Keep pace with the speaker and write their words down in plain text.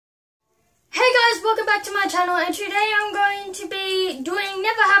my channel, and today I'm going to be doing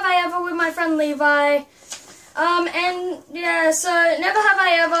Never Have I Ever with my friend Levi. And yeah, so Never Have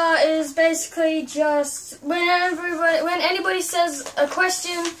I Ever is basically just when anybody says a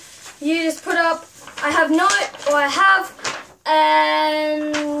question, you just put up I have not or I have,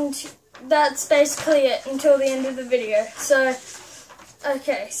 and that's basically it until the end of the video. So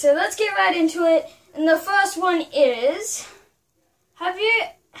okay, so let's get right into it. And the first one is,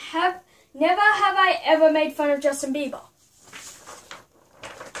 never have I ever made fun of Justin Bieber?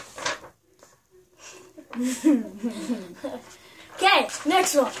 Okay,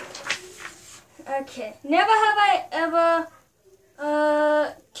 next one. Okay, never have I ever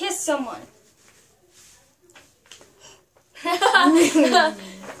kissed someone?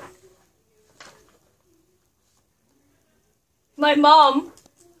 My mom.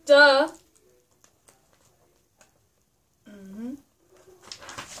 Duh.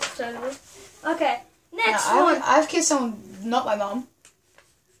 Okay, next one. I've kissed someone, not my mum.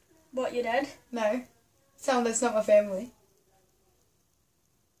 What, your dad? No. Someone that's not my family.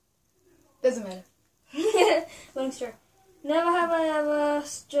 Doesn't matter. Long story. Never have I ever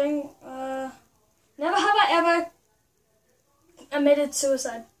never have I ever committed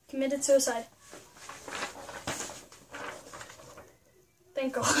suicide.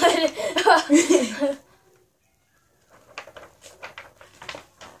 Thank God.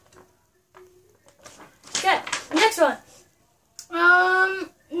 Okay, next one.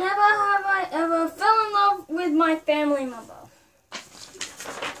 Never have I ever fell in love with my family member.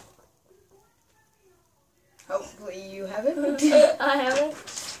 Hopefully you haven't. I haven't.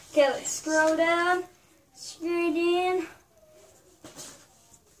 Okay, let's scroll down. Scroll down.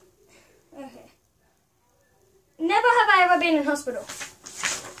 Okay. Never have I ever been in hospital.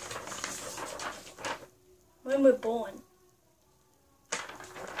 When we're born.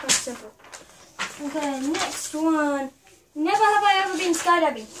 That's simple. Okay, next one. Never have I ever been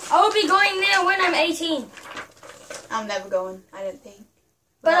skydiving. I will be going there when I'm 18. I'm never going, I don't think.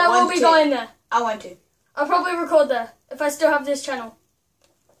 But I will be going there. I want to. I'll probably record there if I still have this channel.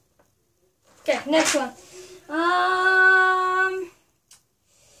 Okay, next one.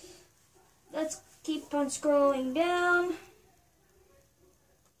 Let's keep on scrolling down.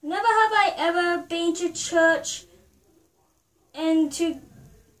 Never have I ever been to church and to...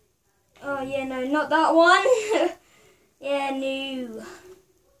 Oh, yeah, no, not that one. Yeah, no.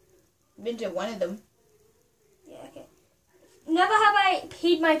 Been to one of them. Yeah, okay. Never have I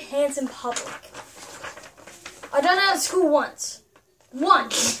peed my pants in public. I done it at school once.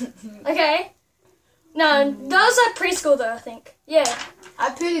 Once. Okay? No, that was at preschool though, I think. Yeah. I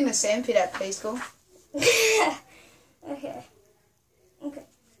pooed in the sandpit at preschool. Okay. Okay.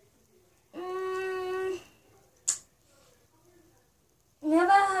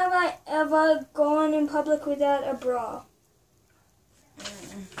 Never have I ever gone in public without a bra.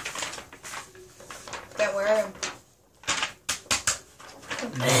 Don't wear them.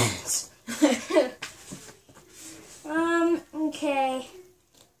 Okay.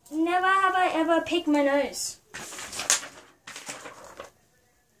 Never have I ever picked my nose.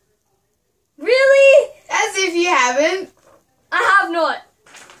 Really? As if you haven't. I have not.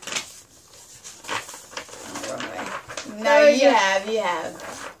 Wrong way. No, you have.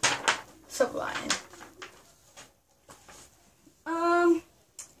 Stop lying.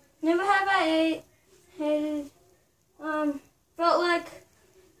 Never have I felt like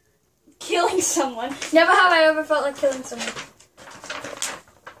killing someone. Never have I ever felt like killing someone.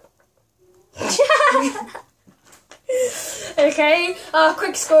 Okay,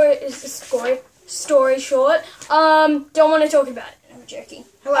 quick story short. Don't want to talk about it. I'm joking.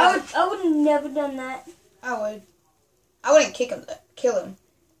 I would never done that. I would. I wouldn't kill him.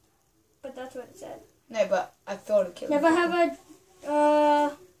 But that's what it said. No, but I thought of killing him.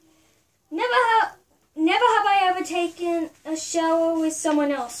 Never have I ever taken a shower with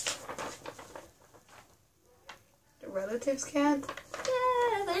someone else. The relatives count?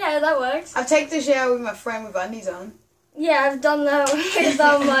 Yeah, that works. I've taken the shower with my friend with undies on. Yeah, I've done that with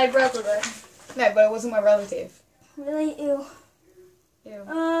my brother though. No, but it wasn't my relative. Really? Ew.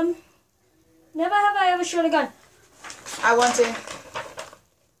 Ew. Never have I ever shot a gun. I want to.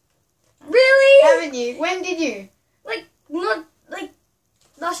 Really? Haven't you? When did you? Not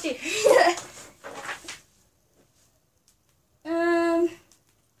last year.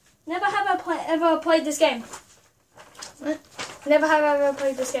 Never have I ever played this game. What? Never have I ever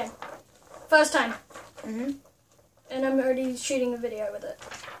played this game. First time. Mhm. And I'm already shooting a video with it.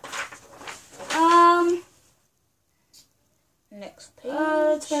 Next page.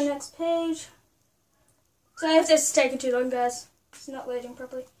 Let's go next page. So if this is taking too long, guys, it's not loading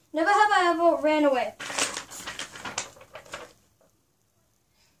properly. Never have I ever ran away.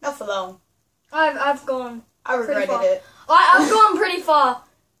 for long. I've gone. I regretted far. it. I've gone pretty far.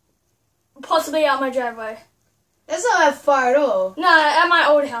 Possibly out my driveway. That's not that far at all. No, at my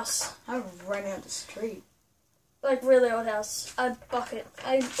old house. I ran out the street. Like, really old house. I bucket.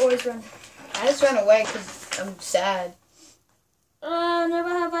 I always run. I just ran away because I'm sad. Never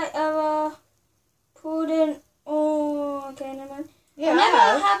have I ever pulled in... Oh, okay, never mind. Yeah, Never I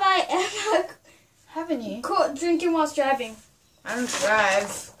have. have I ever Haven't you? caught drinking whilst driving. I don't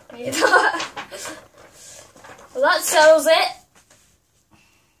drive. Either. Well, that settles it.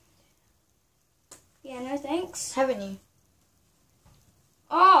 Yeah, no thanks. Haven't you?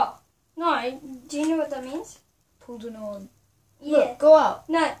 Oh, no. Do you know what that means? Pulled an on. Yeah. Look, go up.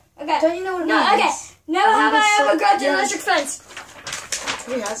 No, okay. Don't you know what it No, means? okay. Never have I ever grabbed an yeah. electric fence.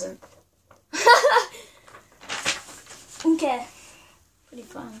 Who hasn't? Okay. Pretty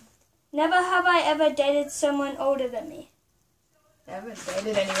fun. Never have I ever dated someone older than me. I haven't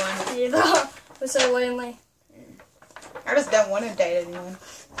dated anyone. Either. We're so lonely. I just don't want to date anyone.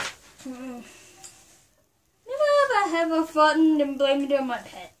 Mm. Never have I ever farted and blamed it on my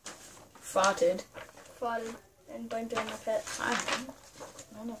pet. Farted. Farted and blamed it on my pet. I haven't.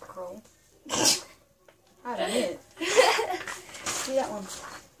 I'm not cruel. I don't it. Do that one.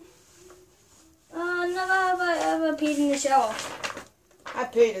 Never have I ever peed in the shower. I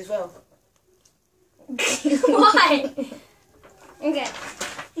peed as well. Why? Okay.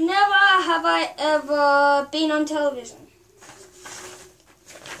 Never have I ever been on television.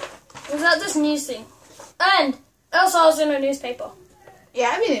 Was that this news thing? And also I was in a newspaper.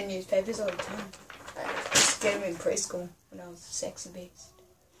 Yeah, I've been in newspapers all the time. Just get them in preschool when I was a sexy beast.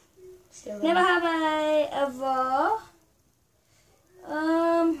 Still Never am. have I ever.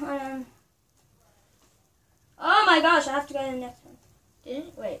 Oh my gosh, I have to go to the next one.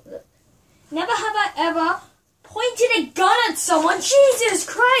 Didn't? Wait, look. Never have I ever pointed a gun at someone. Jesus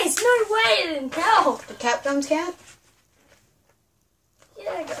Christ, no way in hell. The cap guns count?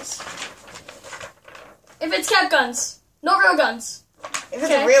 Yeah, I guess. If it's cap guns, not real guns. If it's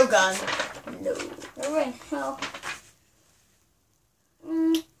Okay. a real gun, no. No way in hell.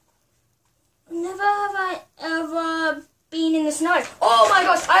 Never have I ever been in the snow. Oh my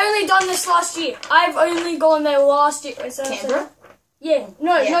gosh, I only done this last year. I've only gone there last year. Is that Canberra? Yeah,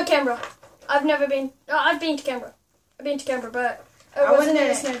 no, Yeah. not Canberra. I've never been. Oh, I've been to Canberra. I've been to Canberra, but it I went wasn't in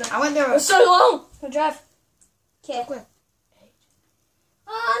there. the snow though. I went there. It was so long. I drive. Okay. Where?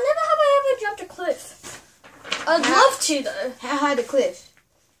 Never have I ever jumped a cliff. I'd Yeah. love to though. How high the cliff?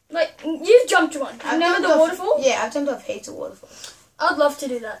 Like you've jumped one. I've Remember jumped the off- waterfall? Yeah, I've jumped off heaps of waterfalls. I'd love to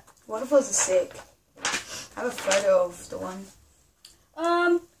do that. Waterfalls are sick. I have a photo of the one.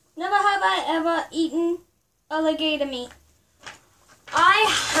 Never have I ever eaten alligator meat. I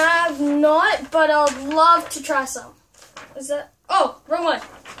have not, but I'd love to try some. Is that? Oh, wrong one.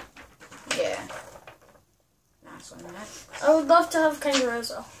 Yeah. Nice one, Matt. I would love to have kangaroo as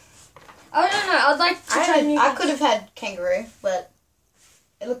well. I don't know. I'd like to try new I things. could have had kangaroo, but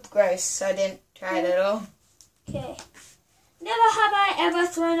it looked gross, so I didn't try it at all. Okay. Never have I ever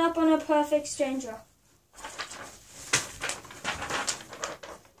thrown up on a perfect stranger.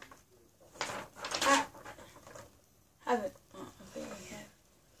 Haven't. Oh, okay, yeah.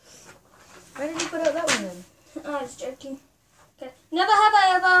 Why did you put out that one then? I was joking. Okay. Never have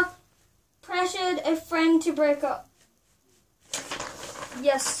I ever pressured a friend to break up.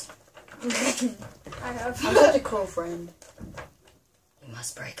 Yes, I have. I'm such a cool friend. You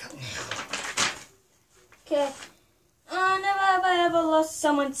must break up now. Okay. Never have I ever lost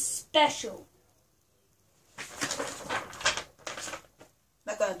someone special.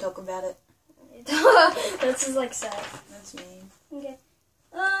 Not gonna talk about it. This is like sad. That's mean. Okay.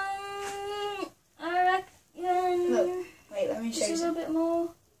 I reckon. Look, wait, let me show Just a you little something. bit more.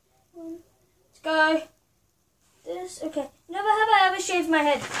 Let's go. This. Okay. Never have I ever shaved my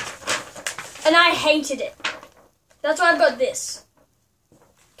head, and I hated it. That's why I've got this.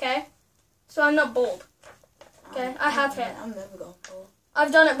 Okay. So I'm not bald. Okay. I have hair. I'm never going for.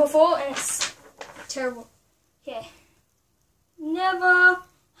 I've done it before, and it's terrible. Okay. Never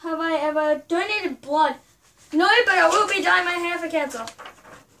have I ever donated blood. No, but I will be dyeing my hair for cancer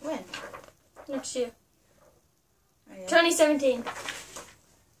When? next year. Oh, yeah. 2017.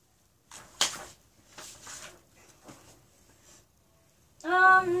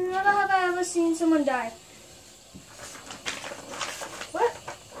 Never have I ever seen someone die. What?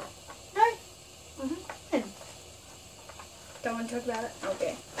 No. Mm-hmm. Don't want to talk about it.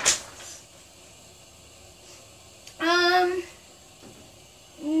 Okay.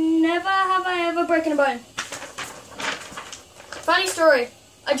 Never have I ever broken a bone. Funny story.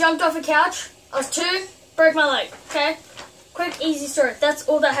 I jumped off a couch. I was 2, broke my leg. Okay? Quick, easy story. That's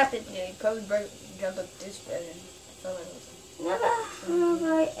all that happened. Yeah, you probably jumped up this bed and fell out of it. Never have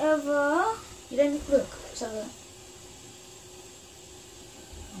I ever. You didn't look. So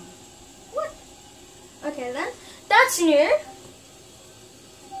What? Okay then. That's new.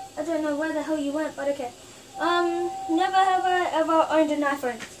 I don't know where the hell you went, but okay. Never have I ever owned an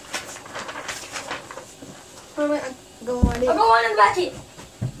iPhone. oh wait, go on. I've got one in the back here.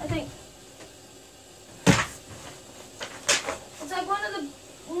 I think. It's like one of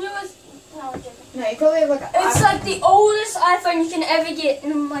the newest. No, I'm joking. No, you probably have like It's like the oldest iPhone you can ever get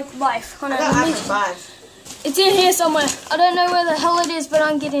in like life. Hold I on, got let me- iPhone 5. It's in here somewhere. I don't know where the hell it is, but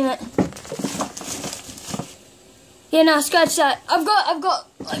I'm getting it. Yeah, no, scratch that. I've got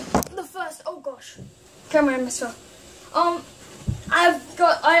like the first. Oh gosh, camera in my phone.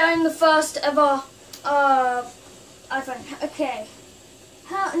 I own the first ever iPhone. Okay.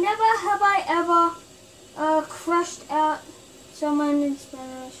 Never have I ever crushed out someone in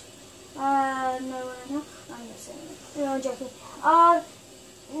Spanish. No, I'm just saying it. No, I'm joking.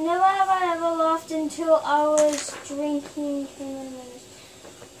 Never have I ever laughed until I was drinking.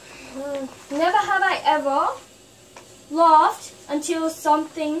 Never have I ever laughed until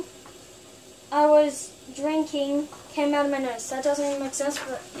something I was drinking came out of my nose. That doesn't even make sense,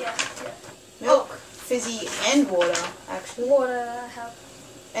 but yeah. Milk, fizzy, and water, actually. Water I have.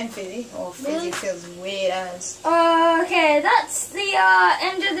 And fizzy. Oh, fizzy Really? feels weird as. Okay, that's the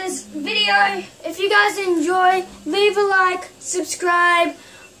end of this video. If you guys enjoy, leave a like, subscribe,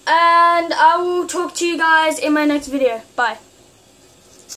 and I will talk to you guys in my next video. Bye.